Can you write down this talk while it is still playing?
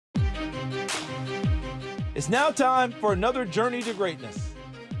It's now time for another journey to greatness.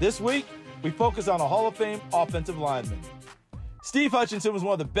 This week, we focus on a Hall of Fame offensive lineman. Steve Hutchinson was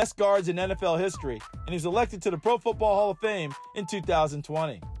one of the best guards in NFL history, and he was elected to the Pro Football Hall of Fame in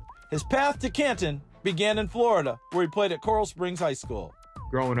 2020. His path to Canton began in Florida, where he played at Coral Springs High School.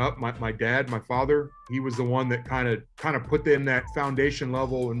 Growing up, my dad, my father, he was the one that kind of put in that foundation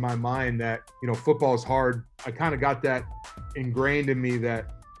level in my mind that, football is hard. I kind of got that ingrained in me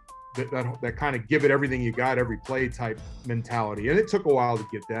that kind of give it everything you got every play type mentality. And it took a while to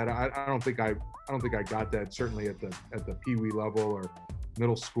get that. I don't think I got that certainly at the Pee Wee level or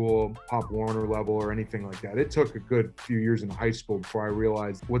middle school, Pop Warner level or anything like that. It took a good few years in high school before I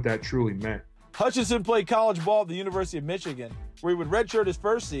realized what that truly meant. Hutchinson played college ball at the University of Michigan, where he would redshirt his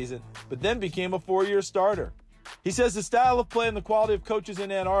first season, but then became a 4-year starter. He says the style of play and the quality of coaches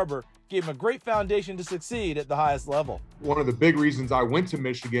in Ann Arbor gave him a great foundation to succeed at the highest level. One of the big reasons I went to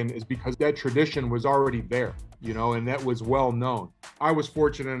Michigan is because that tradition was already there, and that was well known. I was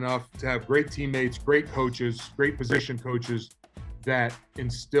fortunate enough to have great teammates, great coaches, great position coaches that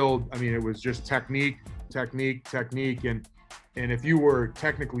instilled, it was just technique. And if you were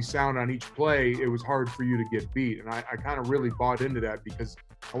technically sound on each play, it was hard for you to get beat. And I kind of really bought into that because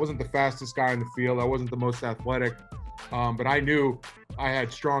I wasn't the fastest guy in the field. I wasn't the most athletic, but I knew I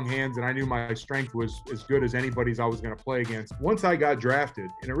had strong hands and I knew my strength was as good as anybody's I was going to play against. Once I got drafted,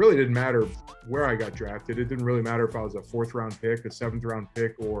 and it really didn't matter where I got drafted. It didn't really matter if I was a 4th-round pick, a 7th-round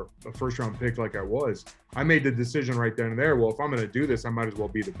pick, or a 1st-round pick like I was. I made the decision right then and there, well, if I'm going to do this, I might as well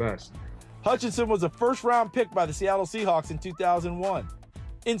be the best. Hutchinson was a first-round pick by the Seattle Seahawks in 2001.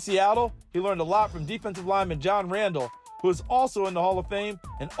 In Seattle, he learned a lot from defensive lineman John Randall, who is also in the Hall of Fame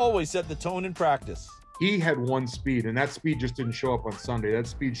and always set the tone in practice. He had one speed, and that speed just didn't show up on Sunday. That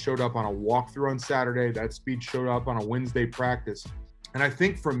speed showed up on a walkthrough on Saturday. That speed showed up on a Wednesday practice. And I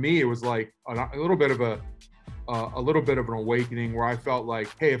think for me, it was like a little bit of an awakening where I felt like,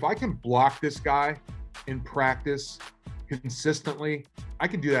 hey, if I can block this guy in practice consistently, I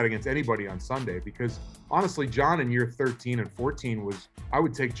could do that against anybody on Sunday. Because honestly, John in year 13 and 14 I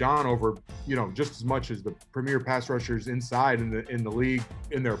would take John over, just as much as the premier pass rushers inside in the league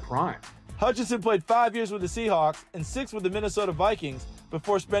in their prime. Hutchinson played 5 years with the Seahawks and 6 with the Minnesota Vikings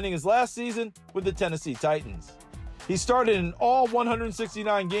before spending his last season with the Tennessee Titans. He started in all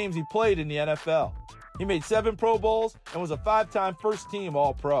 169 games he played in the NFL. He made 7 Pro Bowls and was a 5-time first-team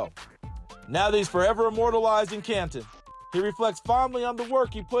All-Pro. Now that he's forever immortalized in Canton, he reflects fondly on the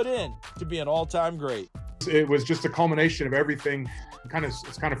work he put in to be an all-time great. It was just a culmination of everything.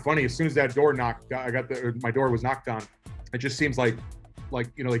 It's kind of funny. As soon as that door knocked, my door was knocked on. It just seems like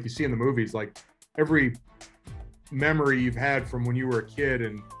you see in the movies, like every memory you've had from when you were a kid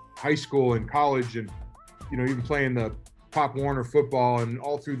in high school and college, and even playing the Pop Warner football and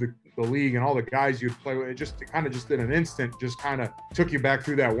all through the league and all the guys you'd play with, it kind of just in an instant just kind of took you back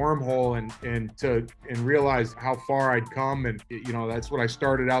through that wormhole and realized how far I'd come. And that's what I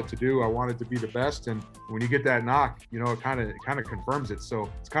started out to do. I wanted to be the best, and when you get that knock, it kind of confirms it. So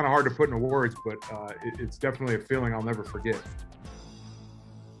it's kind of hard to put into words, but it's definitely a feeling I'll never forget.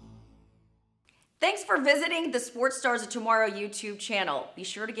 Thanks for visiting the Sports Stars of Tomorrow YouTube channel. Be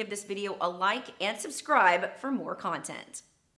sure to give this video a like and subscribe for more content.